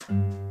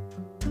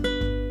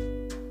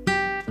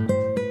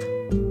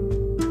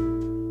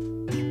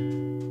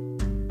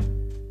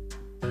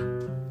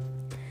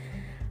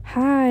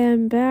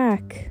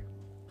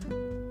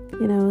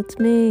it's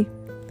me.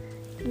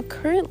 I'm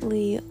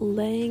currently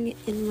laying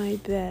in my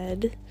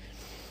bed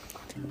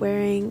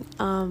wearing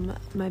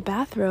my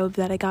bathrobe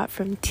that I got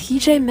from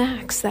TJ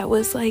Maxx that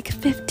was like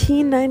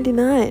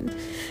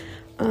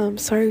 $15.99.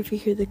 Sorry if you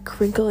hear the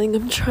crinkling.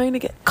 I'm trying to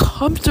get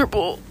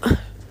comfortable,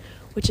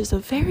 which is a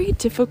very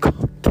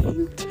difficult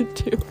thing to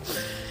do,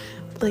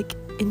 like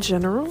in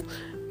general,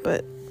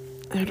 but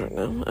I don't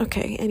know.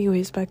 Okay,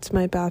 anyways, back to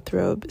my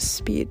bathrobe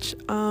speech.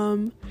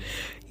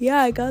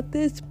 Yeah, I got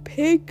this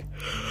pink.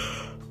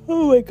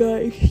 Oh my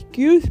god,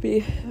 excuse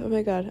me. Oh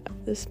my god,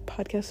 this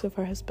podcast so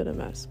far has been a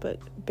mess, but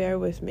bear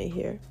with me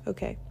here.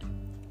 Okay.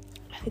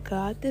 I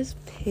got this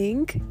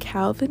pink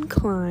Calvin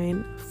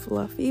Klein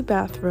fluffy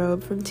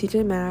bathrobe from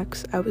TJ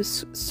Maxx. I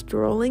was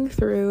strolling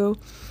through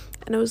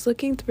and I was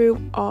looking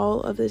through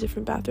all of the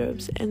different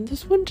bathrobes, and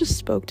this one just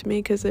spoke to me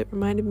because it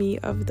reminded me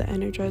of the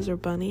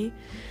Energizer Bunny,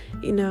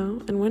 you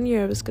know, and one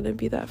year I was going to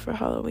be that for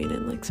Halloween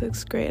in like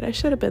 6th grade. I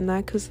should have been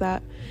that because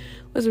that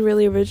was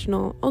really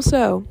original.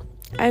 Also,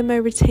 I have my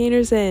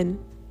retainers in.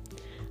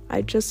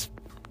 I just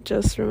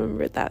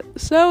remembered that.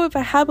 So if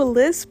I have a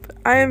lisp,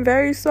 I am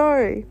very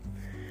sorry.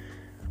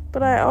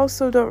 But I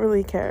also don't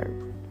really care.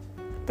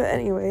 But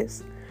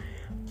anyways,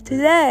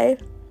 today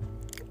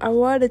I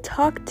want to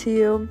talk to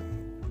you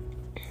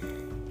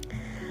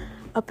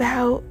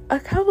about a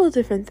couple of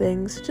different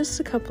things. Just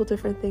a couple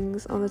different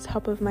things on the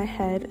top of my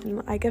head.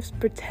 And I guess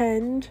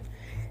pretend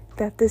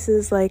that this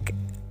is like,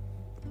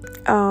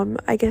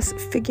 I guess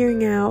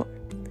figuring out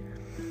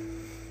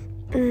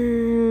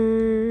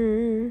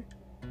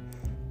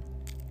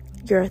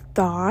your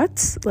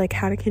thoughts, like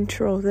how to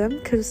control them,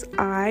 because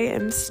I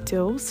am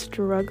still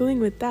struggling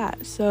with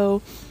that.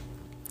 So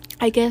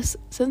I guess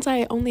since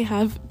I only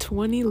have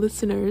 20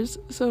 listeners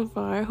so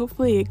far,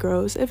 hopefully it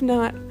grows. If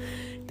not,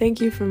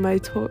 thank you for my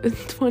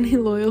 20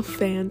 loyal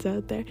fans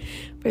out there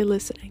for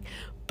listening.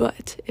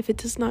 But if it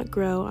does not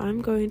grow,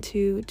 I'm going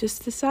to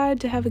just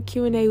decide to have a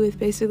Q&A with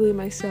basically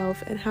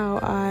myself and how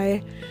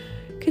I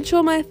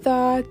control my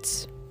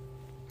thoughts,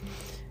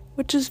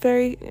 which is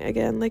very,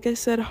 again, like I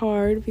said,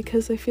 hard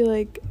because I feel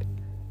like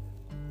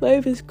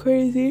life is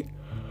crazy.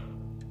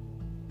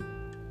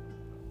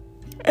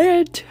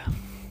 And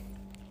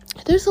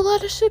there's a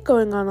lot of shit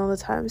going on all the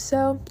time.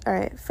 So,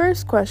 alright,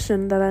 first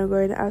question that I'm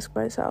going to ask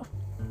myself.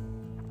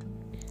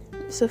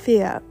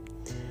 Sophia,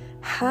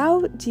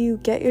 how do you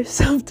get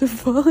yourself to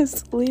fall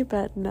asleep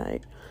at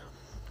night?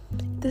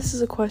 This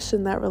is a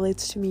question that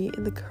relates to me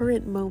in the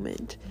current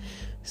moment.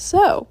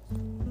 So,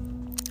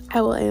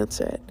 I will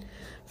answer it.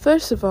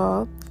 First of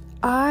all,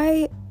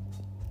 I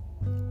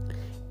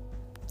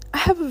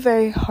have a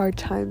very hard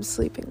time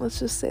sleeping. Let's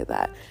just say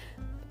that.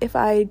 If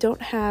I don't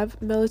have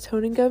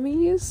melatonin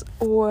gummies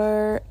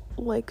or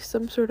like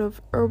some sort of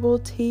herbal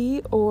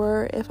tea,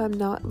 or if I'm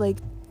not like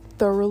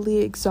thoroughly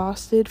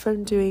exhausted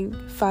from doing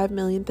 5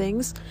 million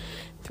things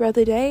throughout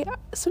the day,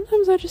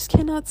 sometimes I just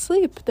cannot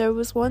sleep. There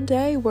was one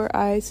day where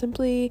I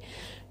simply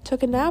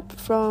took a nap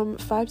from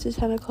 5 to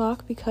 10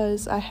 o'clock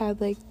because I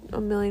had like a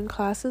million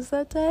classes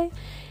that day.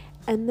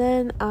 And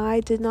then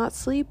I did not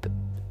sleep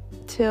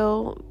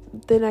till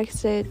the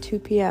next day at 2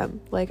 p.m.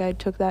 Like, I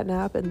took that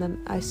nap and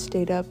then I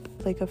stayed up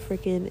like a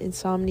freaking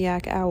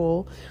insomniac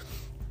owl.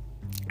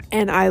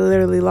 And I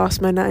literally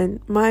lost my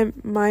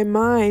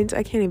mind.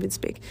 I can't even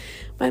speak.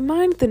 My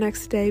mind the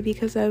next day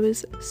because I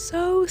was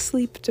so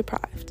sleep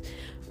deprived.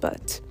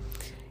 But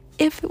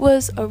if it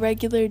was a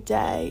regular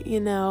day, you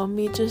know,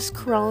 me just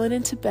crawling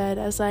into bed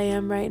as I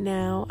am right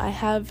now, I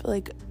have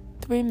like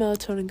 3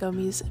 melatonin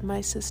gummies in my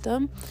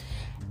system.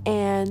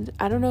 And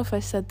I don't know if I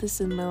said this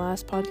in my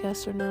last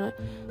podcast or not,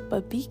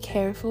 but be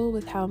careful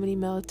with how many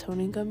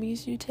melatonin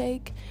gummies you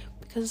take,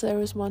 because there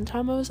was one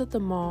time I was at the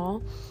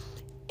mall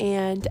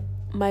and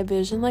my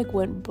vision like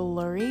went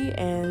blurry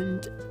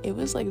and it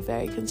was like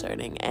very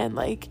concerning, and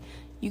like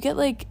you get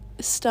like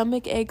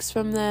stomach aches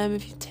from them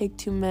if you take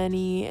too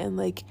many, and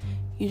like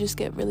you just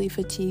get really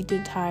fatigued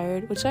and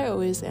tired, which I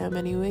always am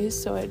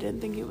anyways, so I didn't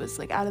think it was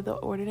like out of the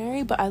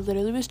ordinary. But I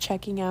literally was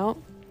checking out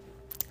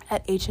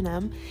at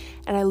H&M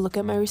and I look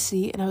at my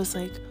receipt and I was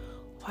like,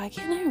 why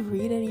can't I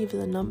read any of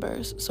the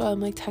numbers? So I'm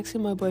like texting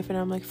my boyfriend and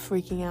I'm like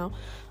freaking out.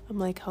 I'm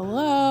like,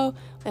 hello,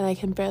 and I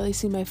can barely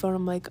see my phone.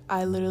 I'm like,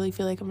 I literally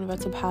feel like I'm about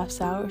to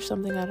pass out or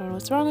something. I don't know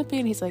what's wrong with me.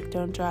 And he's like,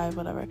 don't drive,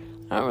 whatever.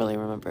 I don't really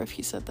remember if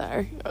he said that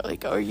or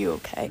like, are you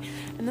okay?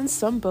 And then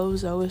some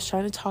bozo was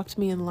trying to talk to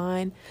me in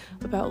line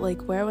about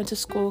like where I went to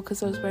school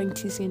because I was wearing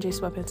TC&J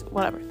sweatpants.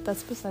 Whatever,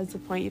 that's besides the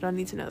point. You don't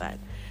need to know that.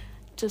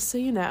 Just so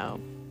you know,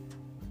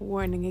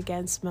 warning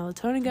against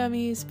melatonin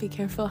gummies. Be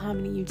careful how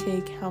many you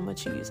take, how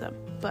much you use them.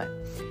 But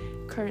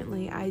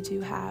currently I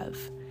do have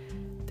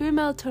 3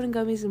 melatonin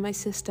gummies in my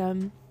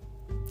system,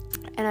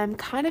 and I'm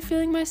kind of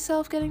feeling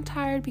myself getting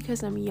tired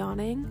because I'm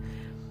yawning,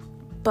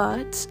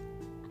 but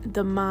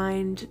the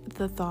mind,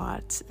 the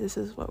thoughts, this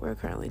is what we're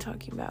currently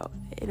talking about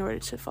in order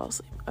to fall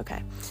asleep.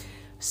 Okay,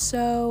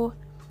 so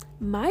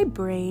my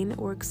brain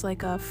works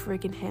like a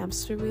freaking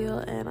hamster wheel,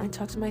 and I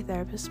talk to my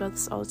therapist about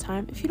this all the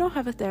time. If you don't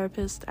have a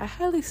therapist, I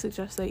highly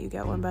suggest that you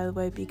get one, by the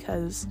way,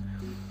 because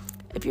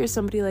if you're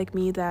somebody like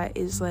me that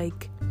is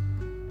like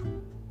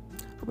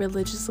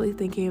religiously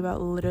thinking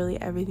about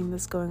literally everything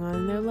that's going on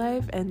in their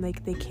life, and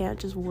like they can't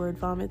just word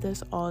vomit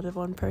this all to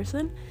one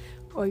person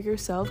or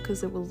yourself,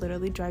 because it will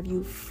literally drive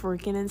you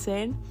freaking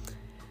insane.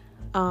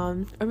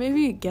 Or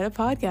maybe get a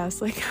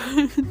podcast like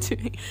I'm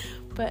doing.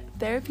 But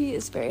therapy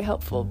is very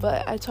helpful.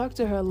 But I talked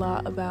to her a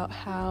lot about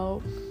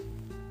how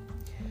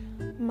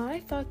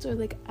my thoughts are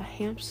like a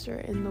hamster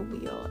in the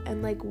wheel,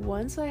 and like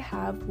once I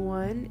have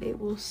one, it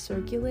will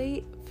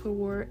circulate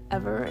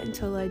forever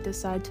until I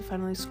decide to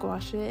finally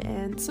squash it,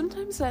 and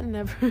sometimes that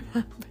never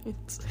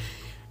happens.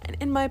 And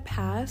in my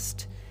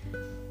past,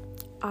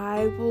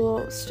 I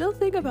will still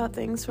think about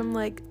things from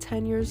like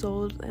 10 years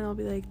old, and I'll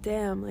be like,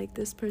 damn, like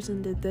this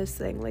person did this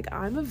thing. Like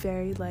I'm a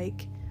very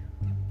like,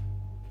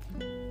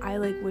 I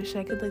like wish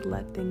I could like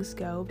let things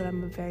go, but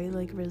I'm a very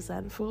like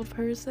resentful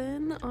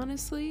person,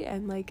 honestly,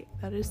 and like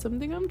that is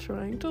something I'm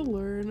trying to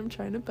learn. I'm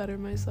trying to better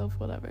myself,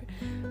 whatever.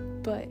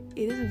 But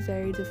it is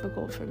very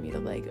difficult for me to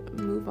like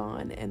move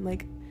on, and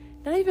like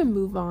not even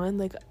move on,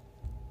 like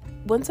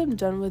once I'm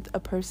done with a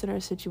person or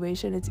a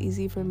situation, it's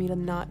easy for me to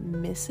not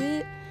miss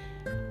it,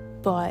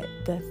 but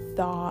the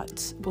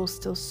thoughts will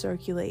still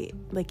circulate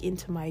like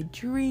into my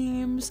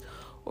dreams,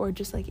 or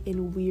just like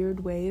in weird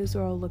ways,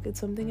 or I'll look at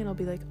something and I'll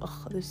be like,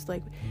 oh, this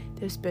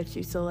bitch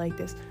used to like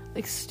this,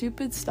 like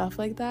stupid stuff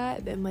like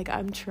that. And like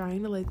I'm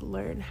trying to like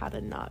learn how to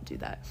not do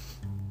that.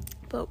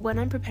 But when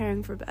I'm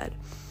preparing for bed,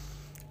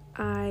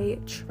 I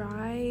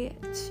try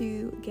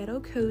to get all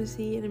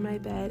cozy, and in my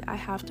bed I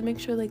have to make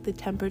sure like the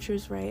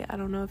temperature's right. I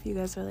don't know if you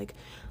guys are like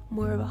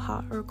more of a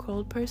hot or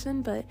cold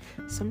person, but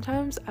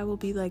sometimes I will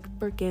be like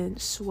freaking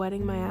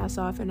sweating my ass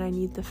off and I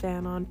need the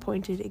fan on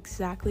pointed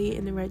exactly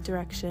in the right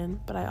direction.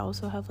 But I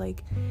also have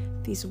like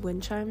these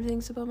wind chime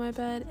things above my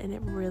bed, and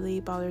it really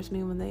bothers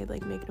me when they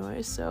like make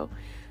noise. So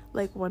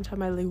like one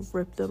time I like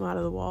ripped them out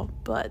of the wall,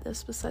 but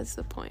that's besides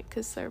the point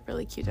because they're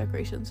really cute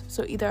decorations.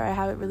 So either I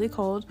have it really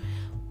cold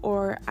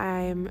or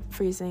I'm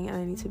freezing and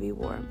I need to be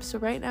warm. So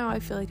right now I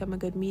feel like I'm a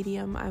good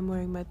medium. I'm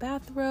wearing my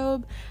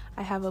bathrobe,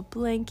 I have a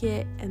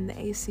blanket, and the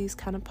AC is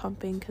kind of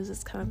pumping because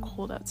it's kind of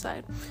cold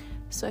outside.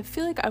 So I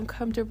feel like I'm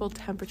comfortable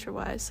temperature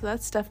wise. So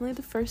that's definitely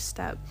the first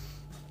step.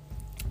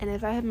 And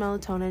if I have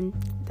melatonin,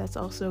 that's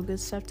also a good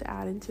step to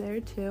add into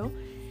there too.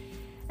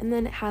 And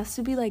then it has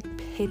to be like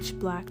pitch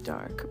black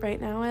dark.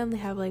 Right now I only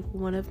have like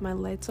one of my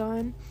lights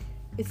on.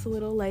 It's a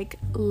little like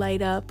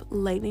light up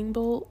lightning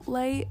bolt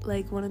light,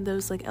 like one of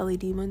those like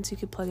LED ones you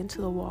could plug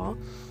into the wall.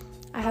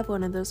 I have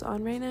one of those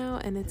on right now,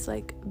 and it's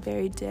like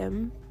very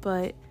dim,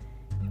 but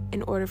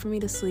in order for me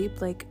to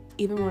sleep, like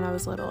even when I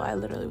was little, I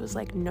literally was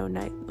like no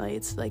night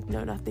lights, like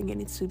no nothing. It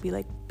needs to be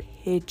like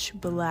pitch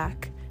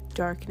black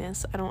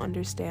darkness. I don't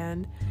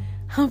understand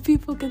how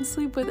people can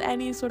sleep with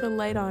any sort of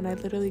light on. I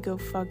literally go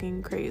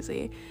fucking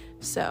crazy.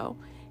 So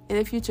in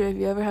the future, if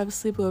you ever have a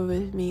sleepover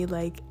with me,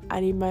 like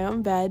I need my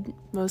own bed,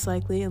 most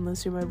likely,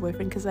 unless you're my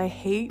boyfriend, because I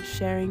hate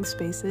sharing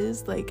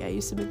spaces. Like I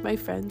used to make my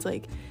friends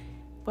like,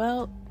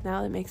 well,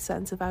 now that makes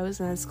sense. If I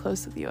wasn't as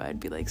close with you, I'd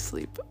be like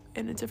sleep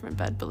in a different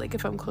bed, but like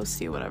if I'm close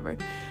to you, whatever.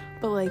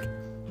 But like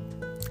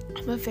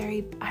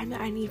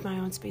I need my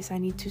own space. I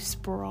need to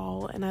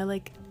sprawl, and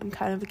I'm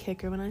kind of a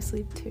kicker when I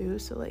sleep too,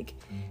 so like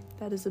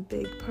that is a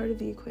big part of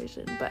the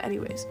equation. But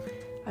anyways,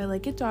 I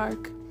like it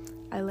dark,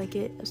 I like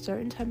it a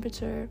certain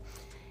temperature,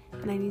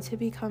 and I need to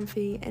be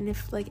comfy. And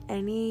if like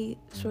any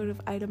sort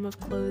of item of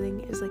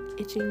clothing is like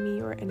itching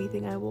me or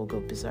anything, I will go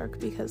berserk,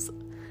 because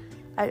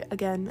I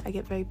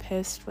get very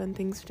pissed when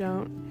things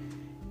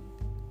don't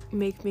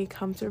make me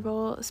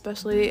comfortable,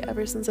 especially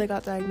ever since I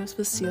got diagnosed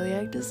with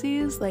celiac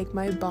disease. Like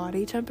my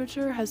body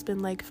temperature has been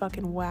like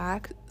fucking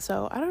whack.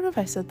 So I don't know if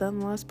I said that in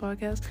the last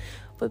podcast,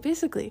 but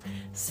basically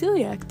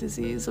celiac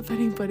disease, if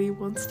anybody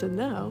wants to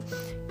know,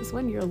 is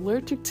when you're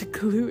allergic to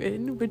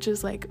gluten, which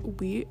is like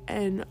wheat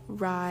and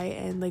rye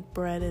and like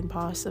bread and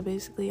pasta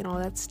basically and all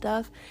that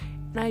stuff.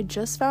 And I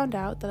just found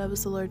out that I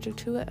was allergic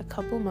to it a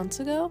couple months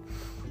ago,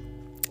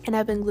 and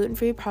I've been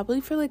gluten-free probably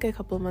for like a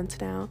couple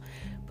months now.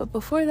 But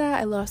before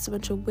that, I lost a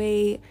bunch of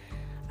weight,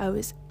 I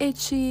was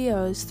itchy,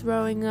 I was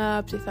throwing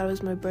up, they thought it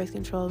was my birth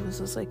control. It was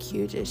this like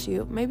huge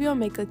issue. Maybe I'll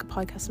make like a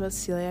podcast about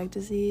celiac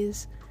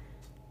disease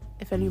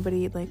if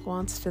anybody like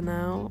wants to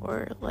know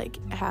or like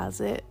has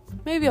it.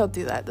 Maybe I'll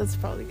do that. That's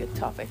probably a good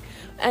topic.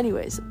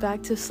 Anyways,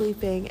 back to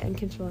sleeping and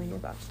controlling your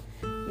body.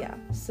 Yeah,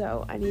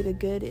 so I need a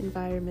good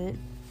environment.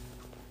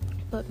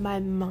 But my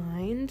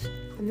mind,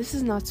 and this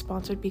is not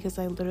sponsored because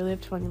I literally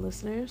have 20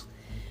 listeners,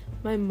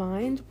 my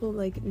mind will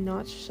like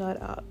not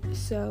shut up.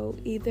 So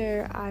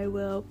either I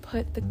will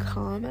put the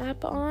Calm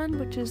app on,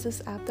 which is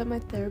this app that my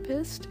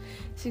therapist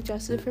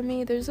suggested for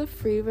me. There's a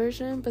free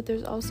version, but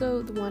there's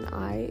also the one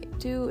I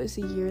do is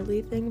a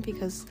yearly thing,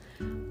 because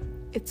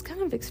it's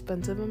kind of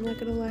expensive, I'm not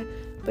gonna lie,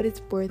 but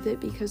it's worth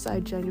it because I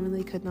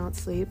genuinely could not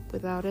sleep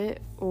without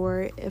it.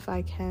 Or if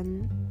I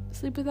can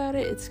sleep without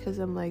it, it's because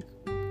I'm like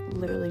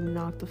literally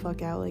knocked the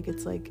fuck out. Like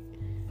it's like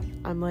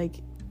I'm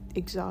like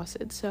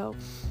exhausted. So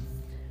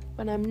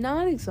when I'm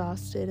not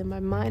exhausted and my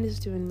mind is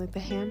doing like the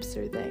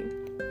hamster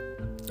thing,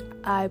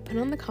 I put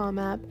on the Calm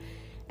app,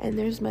 and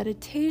there's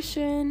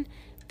meditation,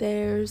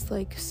 there's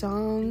like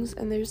songs,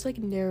 and there's like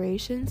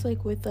narrations,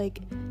 like with like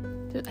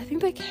I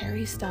think like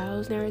Harry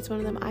Styles narrates one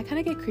of them. I kind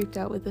of get creeped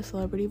out with the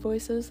celebrity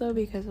voices though,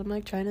 because I'm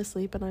like trying to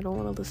sleep and I don't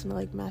want to listen to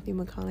like Matthew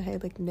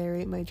McConaughey like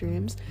narrate my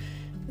dreams.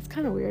 It's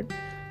kind of weird.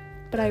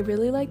 But I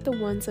really like the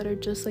ones that are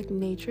just like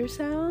nature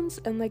sounds,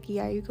 and like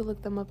yeah, you could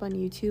look them up on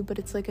YouTube, but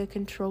it's like a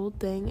controlled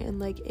thing, and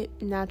like it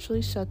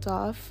naturally shuts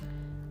off.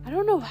 I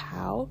don't know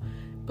how,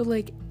 but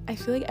like I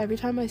feel like every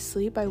time I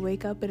sleep I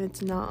wake up and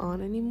it's not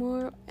on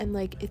anymore, and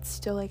like it's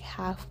still like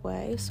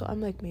halfway, so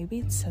I'm like, maybe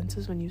it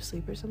senses when you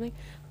sleep or something.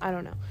 I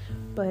don't know,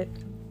 but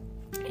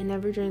it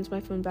never drains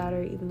my phone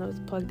battery even though it's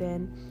plugged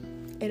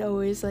in. It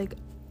always like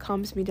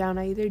calms me down.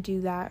 I either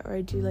do that or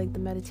I do like the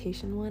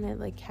meditation one. It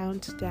like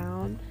counts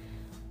down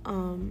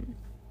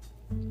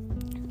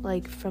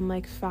like from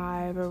like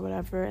 5 or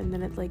whatever, and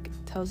then it like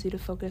tells you to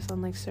focus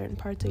on like certain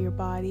parts of your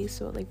body,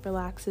 so it like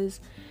relaxes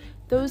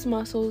those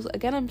muscles.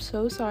 Again, I'm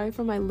so sorry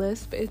for my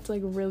lisp, it's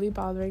like really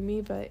bothering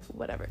me, but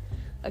whatever.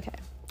 Okay,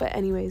 but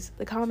anyways,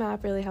 the Calm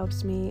app really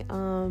helps me.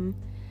 And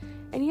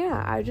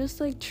yeah, I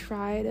just like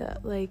try to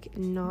like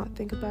not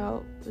think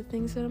about the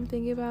things that I'm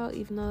thinking about,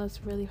 even though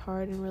that's really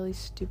hard and really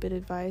stupid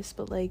advice.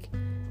 But like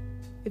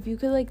if you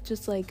could like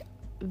just like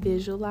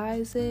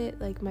visualize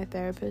it, like my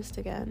therapist,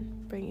 again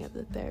bringing up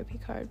the therapy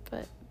card,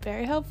 but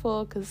very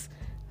helpful because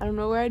I don't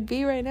know where I'd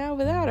be right now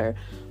without her.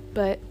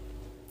 But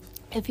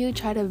if you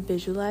try to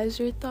visualize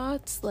your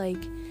thoughts,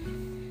 like,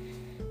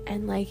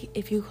 and like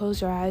if you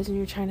close your eyes and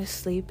you're trying to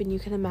sleep and you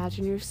can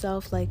imagine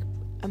yourself, like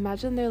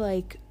imagine they're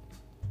like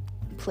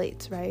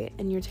plates, right?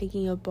 And you're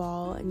taking a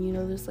ball, and you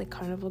know there's like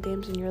carnival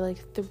games, and you're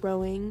like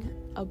throwing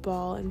a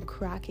ball and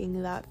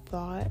cracking that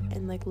thought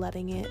and like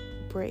letting it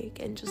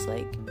break and just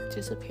like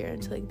disappear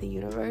into like the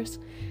universe,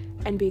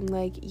 and being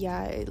like,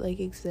 yeah, it like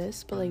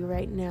exists, but like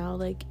right now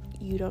like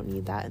you don't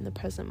need that in the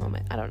present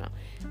moment. I don't know,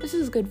 this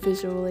is good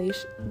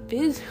visualization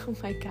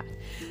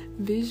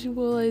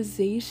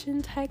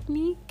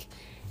technique,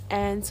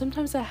 and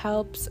sometimes that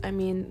helps. I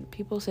mean,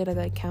 people say that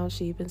like count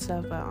sheep and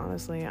stuff, but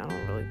honestly I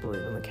don't really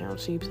believe in the count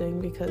sheep thing,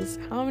 because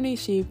how many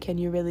sheep can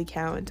you really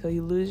count until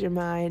you lose your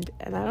mind?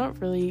 And I don't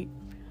really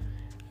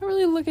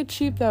look at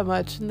sheep that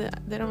much, and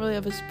they don't really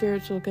have a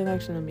spiritual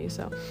connection to me,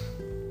 so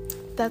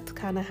that's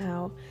kind of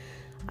how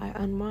I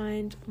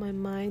unwind my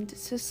mind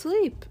to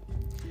sleep.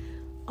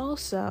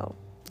 Also,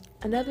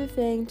 another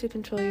thing to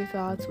control your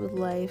thoughts with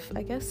life,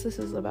 I guess this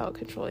is about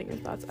controlling your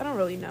thoughts. I don't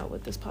really know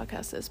what this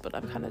podcast is, but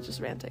I'm kind of just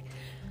ranting.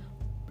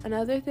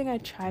 Another thing I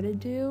try to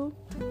do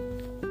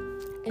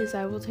is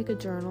I will take a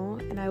journal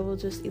and I will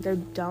just either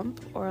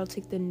dump, or I'll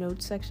take the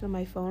notes section of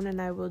my phone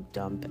and I will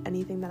dump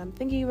anything that I'm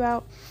thinking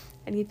about,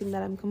 anything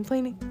that I'm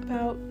complaining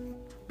about,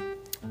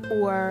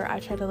 or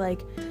I try to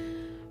like,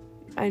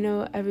 I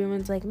know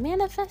everyone's like,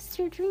 manifest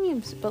your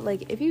dreams, but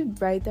like if you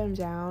write them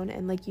down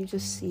and like you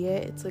just see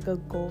it, it's like a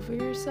goal for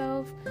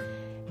yourself,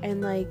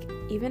 and like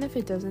even if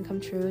it doesn't come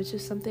true, it's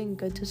just something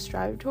good to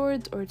strive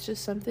towards, or it's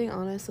just something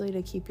honestly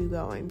to keep you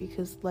going,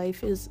 because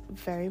life is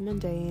very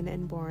mundane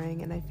and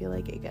boring, and I feel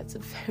like it gets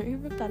very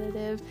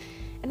repetitive,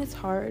 and it's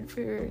hard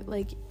for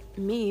like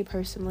me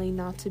personally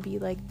not to be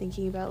like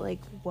thinking about like,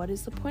 what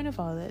is the point of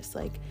all this,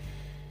 like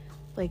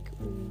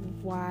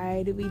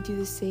why do we do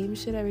the same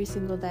shit every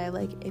single day?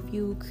 Like if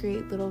you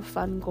create little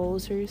fun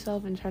goals for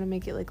yourself and try to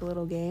make it like a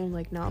little game,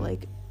 like not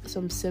like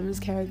some Sims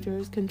character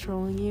is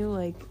controlling you,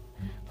 like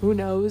who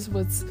knows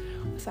what's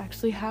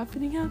actually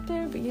happening out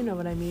there, but you know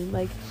what I mean.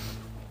 Like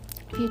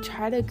if you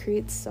try to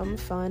create some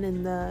fun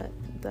in the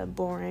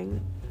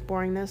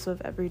boringness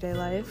of everyday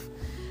life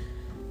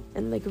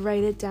and like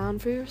write it down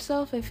for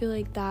yourself, I feel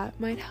like that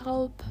might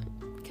help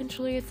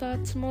control your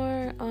thoughts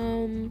more.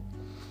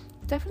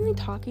 Definitely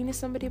talking to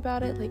somebody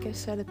about it, like I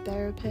said, a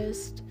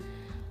therapist,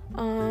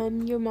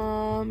 your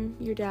mom,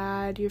 your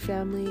dad, your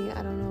family.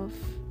 I don't know if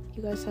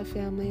you guys have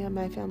family.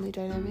 My family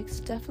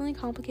dynamic's definitely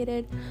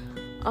complicated,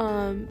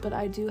 but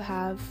I do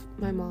have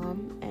my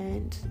mom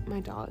and my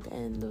dog,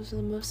 and those are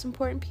the most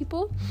important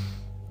people,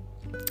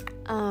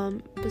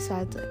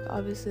 besides like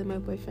obviously my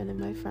boyfriend and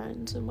my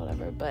friends and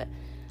whatever. But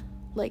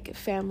like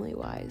family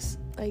wise,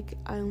 like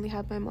I only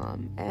have my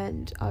mom,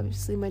 and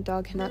obviously my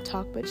dog cannot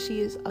talk, but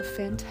she is a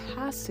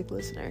fantastic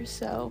listener.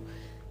 So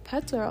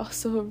pets are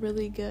also a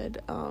really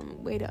good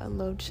way to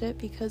unload shit,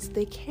 because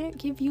they can't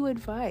give you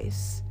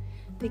advice,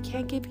 they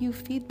can't give you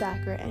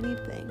feedback or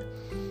anything.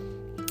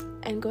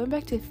 And going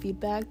back to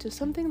feedback, just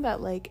something that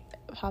like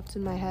popped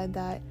in my head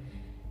that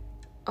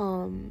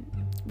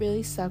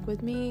really stuck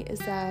with me is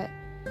that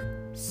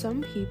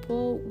some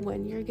people,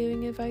 when you're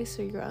giving advice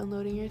or you're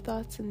unloading your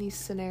thoughts in these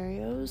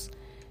scenarios,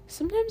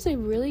 sometimes they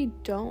really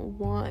don't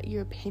want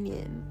your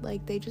opinion,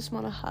 like they just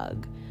want a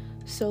hug.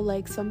 So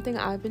like something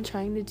I've been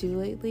trying to do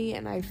lately,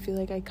 and I feel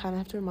like I kind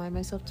of have to remind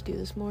myself to do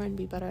this more and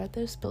be better at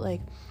this, but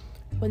like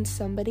when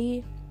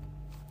somebody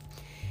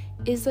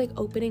is like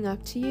opening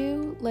up to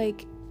you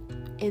like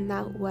in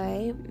that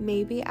way,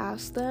 maybe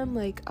ask them,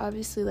 like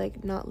obviously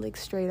like not like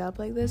straight up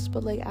like this,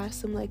 but like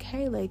ask them like,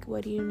 hey, like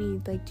what do you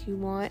need, like do you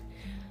want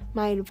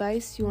my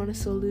advice, you want a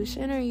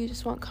solution, or you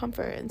just want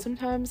comfort. And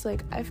sometimes,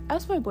 like, I've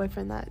asked my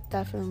boyfriend that,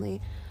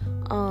 definitely,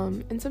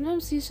 and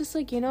sometimes he's just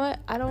like, you know what,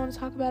 I don't want to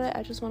talk about it,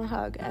 I just want a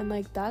hug. And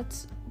like,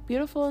 that's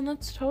beautiful and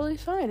that's totally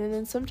fine. And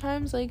then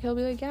sometimes, like, he'll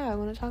be like, yeah, I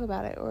want to talk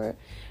about it, or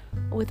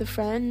with a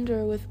friend,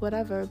 or with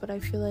whatever. But I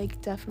feel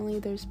like definitely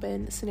there's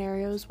been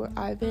scenarios where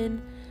I've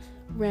been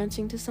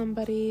ranting to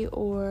somebody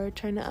or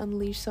trying to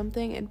unleash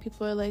something, and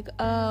people are like,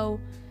 oh,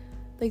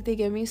 like, they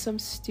give me some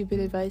stupid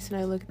advice, and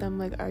I look at them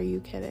like, are you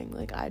kidding?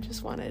 Like, I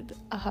just wanted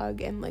a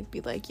hug and, like, be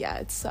like, yeah,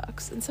 it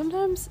sucks. And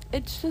sometimes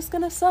it's just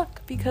gonna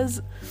suck,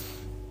 because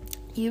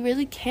you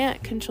really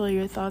can't control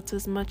your thoughts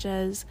as much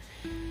as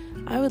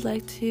I would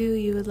like to,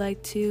 you would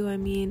like to. I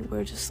mean,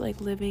 we're just,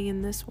 like, living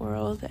in this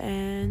world,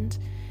 and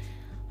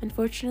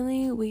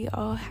unfortunately, we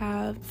all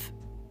have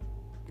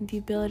the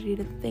ability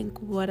to think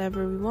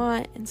whatever we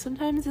want, and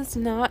sometimes it's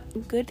not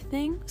good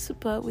things,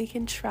 but we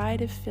can try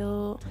to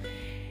fill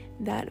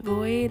that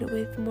void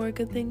with more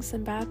good things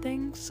than bad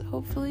things,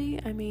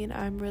 hopefully. I mean,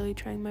 I'm really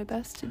trying my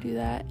best to do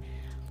that.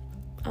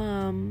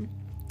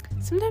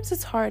 Sometimes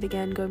it's hard,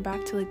 again, going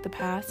back to, like, the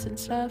past and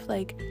stuff,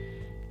 like,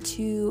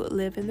 to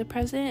live in the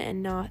present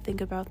and not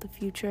think about the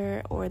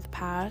future or the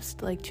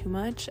past, like, too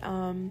much.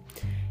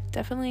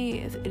 Definitely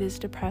it is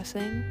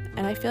depressing.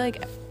 And I feel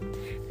like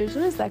there's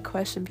always that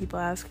question people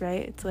ask,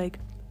 right? It's like,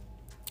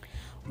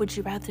 would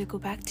you rather go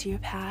back to your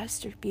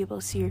past or be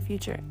able to see your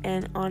future?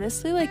 And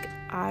honestly, like,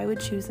 I would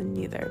choose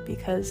neither,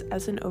 because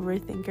as an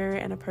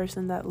overthinker and a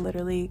person that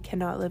literally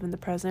cannot live in the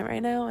present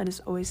right now and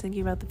is always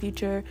thinking about the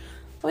future,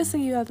 always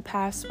thinking about the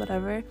past,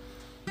 whatever,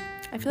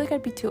 I feel like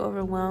I'd be too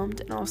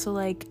overwhelmed. And also,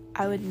 like,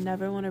 I would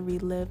never want to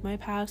relive my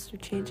past or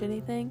change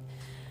anything,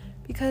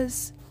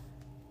 because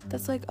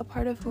that's, like, a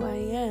part of who I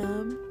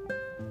am,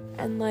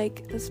 and,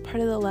 like, that's part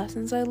of the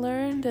lessons I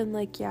learned. And,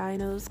 like, yeah, I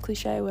know it's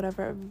cliche,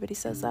 whatever, everybody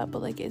says that,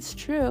 but, like, it's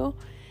true.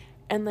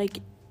 And, like,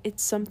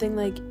 it's something,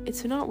 like,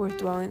 it's not worth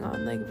dwelling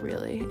on, like,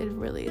 really, it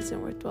really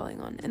isn't worth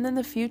dwelling on. And then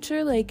the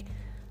future, like,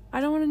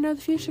 I don't want to know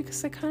the future,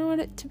 because I kind of want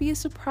it to be a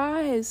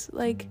surprise.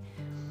 Like,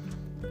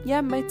 yeah,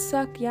 it might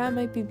suck, yeah, it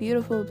might be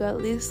beautiful, but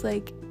at least,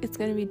 like, it's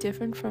going to be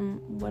different from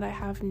what I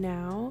have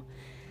now.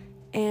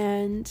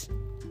 And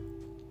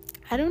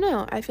I don't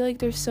know, I feel like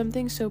there's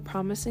something so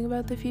promising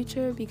about the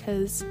future,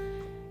 because,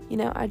 you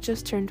know, I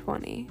just turned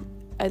 20.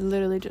 I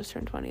literally just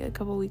turned 20 a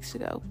couple weeks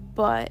ago,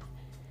 but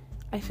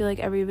I feel like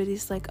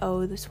everybody's like,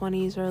 oh, the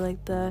 20s are,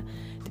 like, the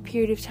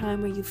period of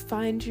time where you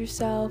find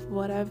yourself,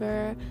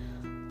 whatever,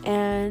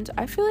 and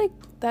I feel like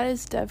that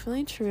is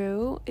definitely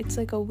true. It's,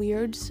 like, a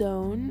weird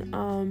zone,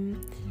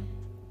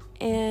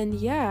 and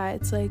yeah,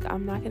 it's like,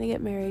 I'm not gonna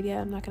get married yet,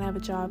 I'm not gonna have a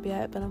job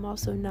yet, but I'm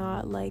also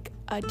not, like,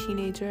 a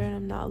teenager, and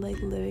I'm not, like,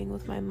 living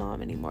with my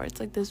mom anymore. It's,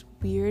 like, this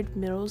weird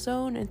middle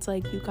zone. It's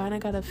like, you kind of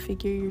gotta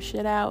figure your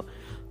shit out,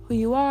 who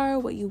you are,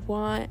 what you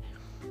want.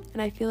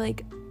 And I feel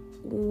like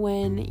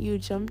when you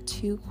jump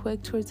too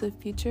quick towards the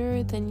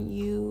future, then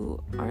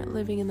you aren't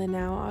living in the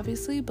now,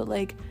 obviously. But,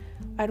 like,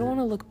 I don't want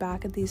to look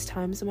back at these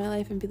times in my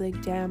life and be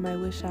like, damn, I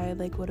wish I,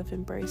 like, would have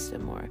embraced it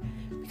more.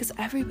 Because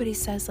everybody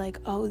says, like,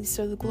 oh, these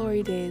are the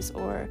glory days,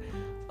 or,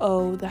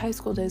 oh, the high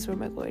school days were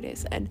my glory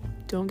days. And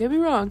don't get me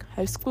wrong,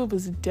 high school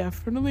was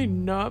definitely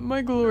not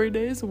my glory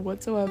days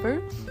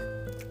whatsoever.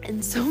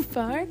 And so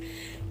far,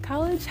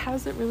 college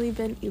hasn't really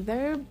been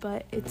either,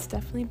 but it's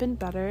definitely been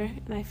better.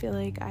 And I feel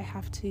like I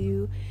have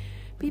to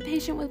be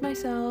patient with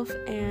myself,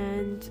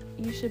 and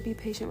you should be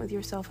patient with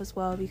yourself as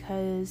well,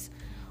 because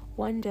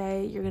one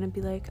day you're gonna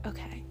be like,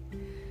 okay,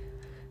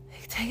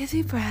 like, take a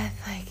deep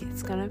breath, like,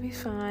 it's gonna be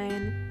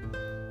fine.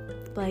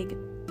 Like,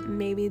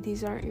 maybe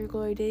these aren't your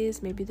glory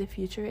days, maybe the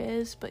future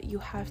is, but you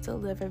have to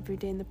live every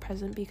day in the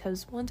present,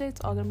 because one day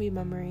it's all gonna be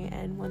memory,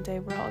 and one day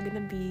we're all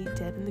gonna be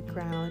dead in the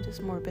ground,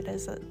 as morbid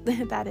as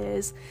that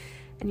is.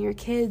 And your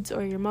kids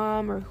or your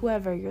mom or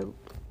whoever,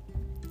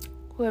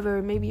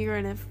 maybe you're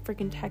in a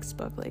freaking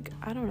textbook, like,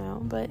 I don't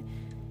know, but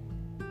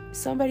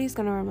somebody's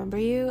gonna remember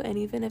you. And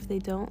even if they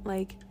don't,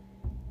 like,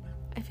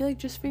 I feel like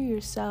just for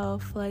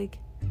yourself, like,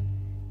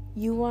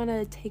 you want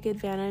to take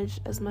advantage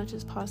as much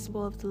as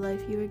possible of the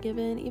life you were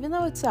given, even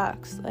though it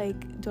sucks.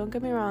 Like, don't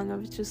get me wrong, I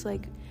was just,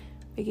 like,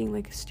 making,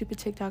 like, a stupid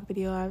TikTok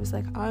video. I was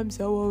like, I'm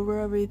so over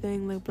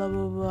everything, like, blah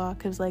blah blah,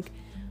 because like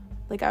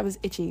I was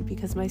itchy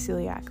because my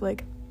celiac,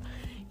 like,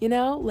 you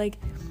know, like,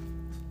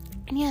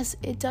 and yes,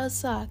 it does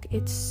suck,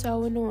 it's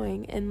so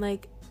annoying, and,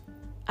 like,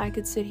 I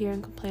could sit here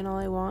and complain all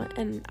I want,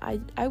 and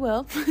I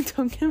will,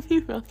 don't get me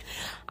wrong,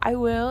 I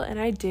will, and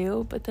I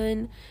do, but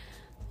then,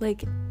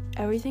 like,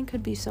 everything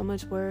could be so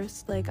much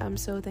worse. Like, I'm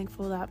so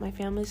thankful that my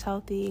family's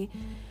healthy.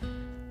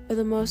 For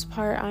the most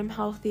part, I'm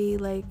healthy.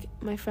 Like,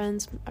 my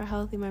friends are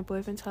healthy, my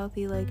boyfriend's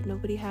healthy. Like,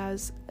 nobody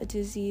has a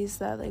disease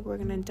that, like, we're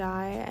gonna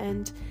die.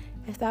 And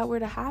if that were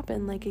to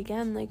happen, like,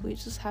 again, like, we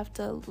just have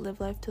to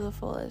live life to the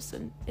fullest.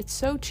 And it's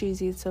so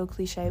cheesy, it's so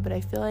cliche, but I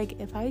feel like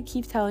if I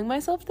keep telling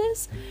myself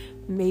this,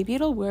 maybe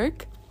it'll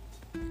work.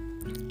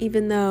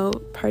 Even though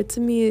parts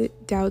of me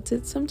doubts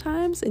it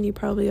sometimes, and you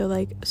probably are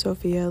like,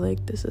 Sophia,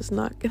 like, this is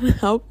not gonna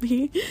help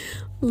me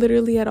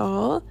literally at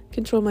all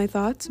control my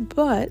thoughts,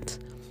 but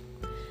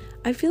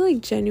I feel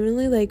like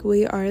genuinely, like,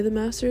 we are the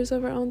masters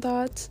of our own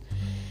thoughts.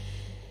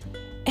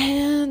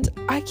 And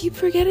I keep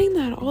forgetting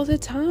that all the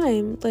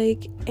time.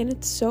 Like, and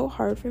it's so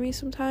hard for me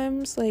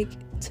sometimes, like,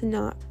 to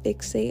not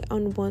fixate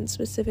on one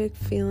specific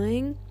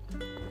feeling.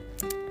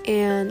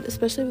 And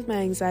especially with my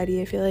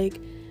anxiety, I feel like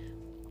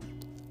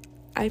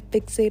I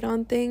fixate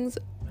on things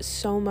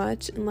so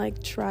much and,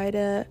 like, try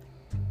to,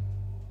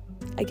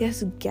 I guess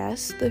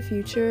the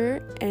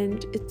future,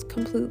 and it's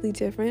completely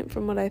different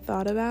from what I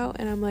thought about,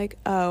 and I'm like,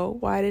 oh,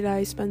 why did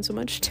I spend so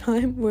much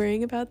time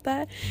worrying about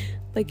that?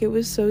 Like, it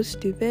was so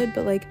stupid.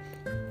 But, like,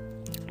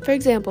 for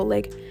example,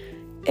 like,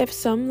 if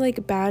some,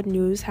 like, bad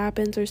news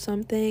happens or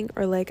something,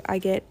 or, like, I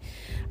get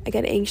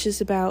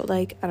anxious about,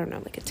 like, I don't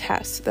know, like, a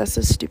test. That's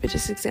the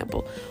stupidest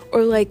example.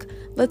 Or, like,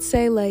 let's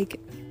say, like,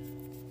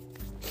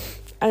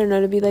 I don't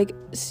know, to be, like,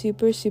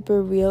 super,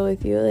 super real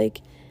with you,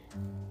 like,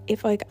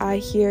 if, like, I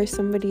hear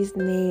somebody's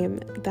name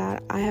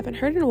that I haven't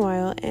heard in a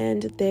while,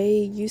 and they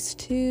used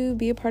to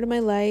be a part of my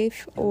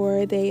life,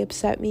 or they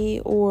upset me,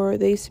 or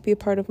they used to be a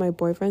part of my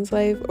boyfriend's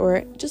life,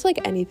 or just,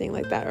 like, anything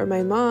like that, or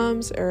my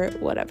mom's, or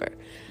whatever,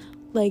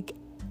 like,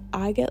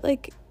 I get,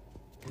 like,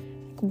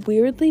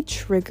 weirdly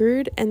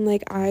triggered, and,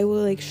 like, I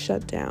will, like,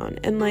 shut down,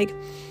 and, like,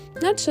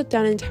 not shut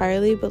down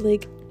entirely, but,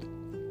 like,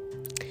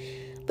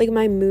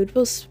 my mood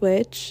will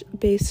switch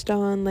based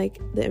on,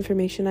 like, the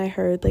information I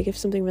heard. Like, if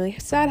something really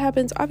sad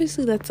happens,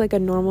 obviously that's, like, a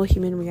normal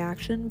human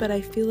reaction, but I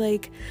feel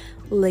like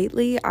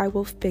lately I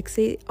will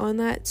fixate on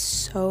that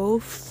so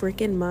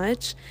freaking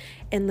much,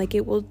 and, like,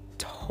 it will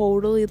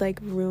totally, like,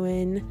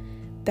 ruin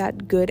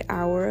that good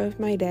hour of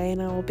my day,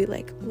 and I will be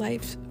like,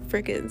 life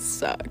freaking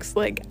sucks,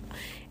 like.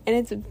 And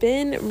it's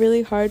been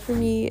really hard for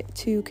me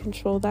to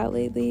control that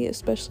lately,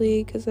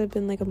 especially because I've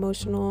been, like,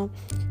 emotional,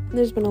 and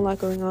there's been a lot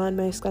going on.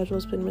 My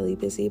schedule's been really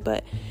busy,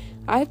 but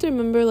I have to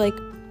remember, like,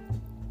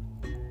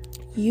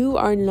 you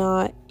are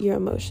not your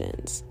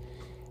emotions.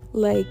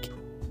 Like,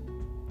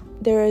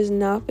 there has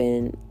not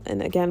been,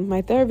 and again,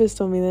 my therapist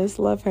told me this,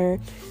 love her,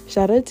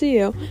 shout out to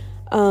you,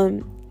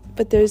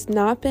 but there's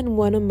not been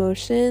one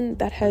emotion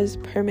that has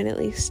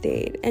permanently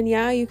stayed. And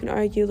yeah, you can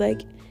argue,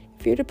 like,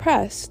 if you're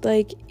depressed,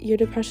 like, your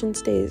depression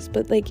stays,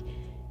 but, like,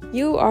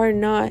 you are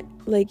not,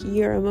 like,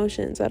 your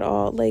emotions at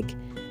all. Like,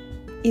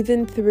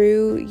 even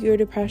through your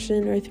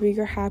depression, or through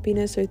your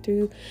happiness, or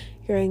through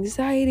your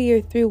anxiety,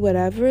 or through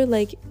whatever,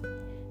 like,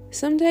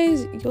 some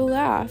days you'll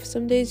laugh,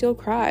 some days you'll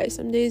cry,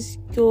 some days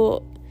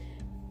you'll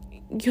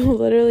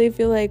literally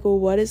feel like, well,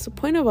 what is the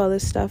point of all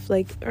this stuff?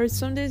 Like, or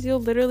some days you'll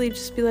literally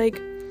just be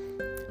like,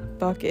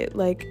 fuck it,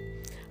 like,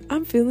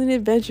 I'm feeling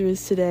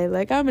adventurous today,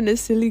 like, I'm in a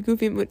silly,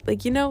 goofy mood,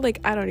 like, you know, like,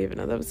 I don't even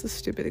know, that was a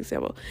stupid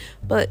example,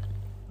 but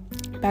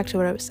back to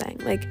what I was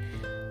saying, like,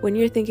 when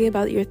you're thinking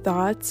about your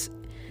thoughts,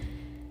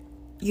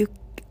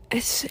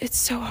 it's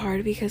so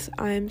hard because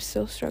I'm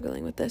still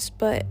struggling with this,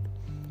 but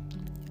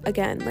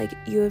again, like,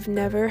 you have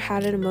never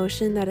had an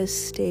emotion that has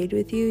stayed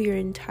with you your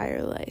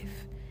entire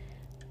life.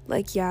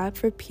 Like, yeah,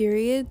 for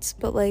periods,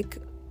 but, like,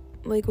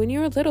 when you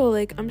were little,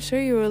 like, I'm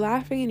sure you were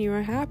laughing and you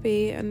were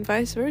happy, and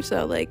vice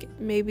versa. Like,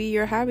 maybe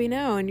you're happy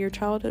now and your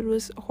childhood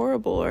was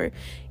horrible, or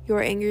you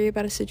were angry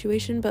about a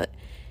situation, but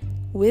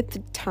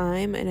with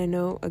time, and I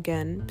know,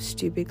 again,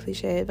 stupid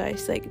cliche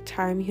advice, like,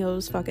 time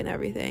heals fucking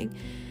everything.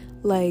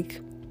 Like,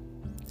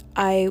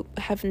 I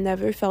have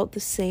never felt the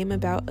same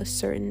about a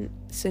certain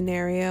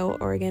scenario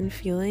or, again,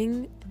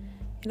 feeling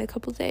in a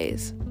couple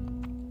days.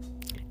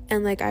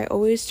 And, like, I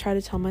always try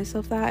to tell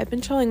myself that. I've been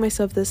telling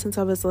myself this since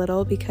I was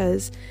little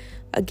because,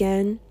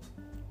 again,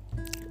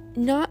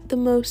 not the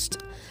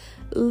most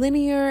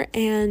linear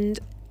and,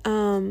 I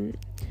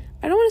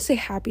don't want to say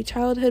happy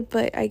childhood,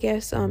 but I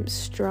guess,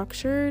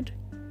 structured,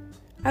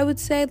 I would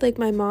say. Like,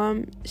 my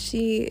mom,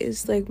 she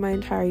is, like, my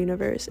entire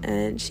universe,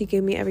 and she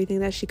gave me everything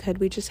that she could.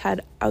 We just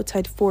had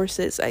outside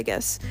forces, I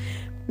guess,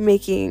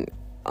 making,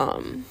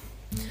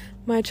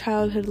 my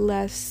childhood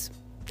less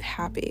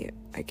happy,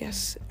 I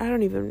guess. I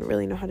don't even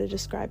really know how to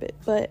describe it,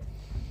 but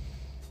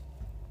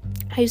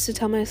I used to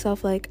tell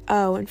myself, like,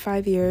 oh, in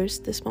 5 years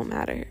this won't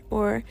matter,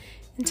 or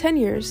in 10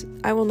 years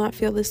I will not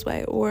feel this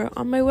way, or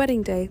on my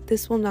wedding day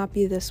this will not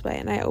be this way.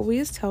 And I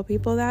always tell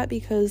people that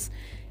because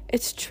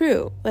it's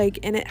true, like,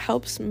 and it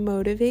helps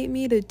motivate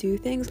me to do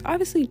things.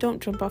 Obviously,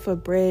 don't jump off a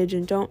bridge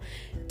and don't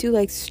do,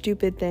 like,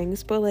 stupid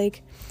things, but,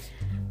 like,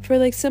 for,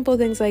 like, simple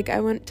things, like, I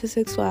went to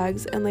Six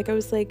Flags, and, like, I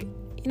was like,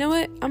 you know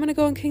what, I'm gonna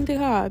go on King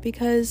Ka,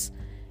 because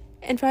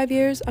in 5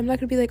 years, I'm not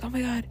gonna be like, oh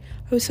my god,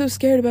 I was so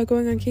scared about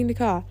going on King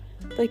Ka.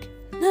 Like,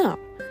 no.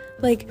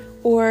 Like,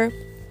 or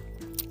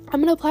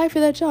I'm gonna apply for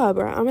that job,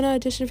 or I'm gonna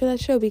audition for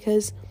that show,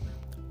 because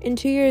in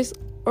 2 years,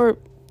 or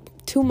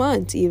 2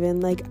 months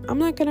even, like, I'm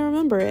not gonna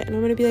remember it, and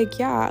I'm gonna be like,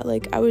 yeah,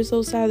 like, I was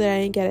so sad that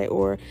I didn't get it,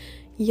 or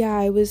yeah,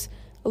 I was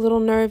a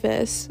little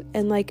nervous,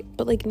 and, like,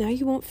 but, like, now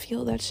you won't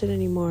feel that shit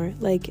anymore.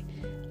 Like,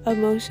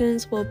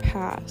 emotions will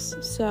pass.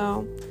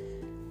 So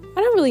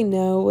I don't really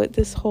know what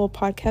this whole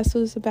podcast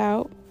was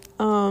about.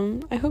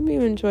 I hope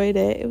you enjoyed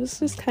it. It was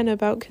just kind of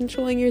about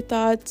controlling your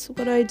thoughts,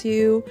 what I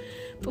do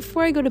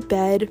before I go to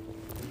bed,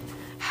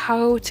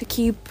 how to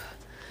keep,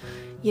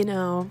 you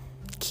know,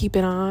 keep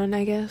it on,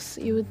 I guess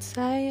you would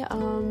say.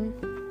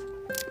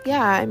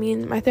 Yeah, I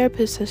mean, my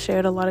therapist has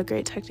shared a lot of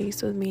great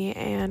techniques with me,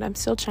 and I'm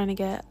still trying to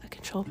get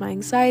control of my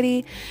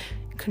anxiety,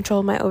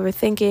 control of my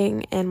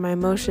overthinking and my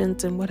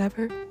emotions and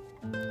whatever.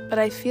 But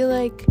I feel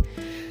like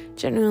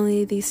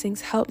genuinely these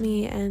things help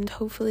me, and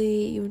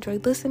hopefully you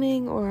enjoyed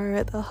listening,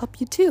 or they'll help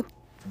you too.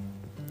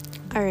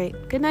 All right,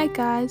 good night,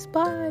 guys.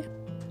 Bye.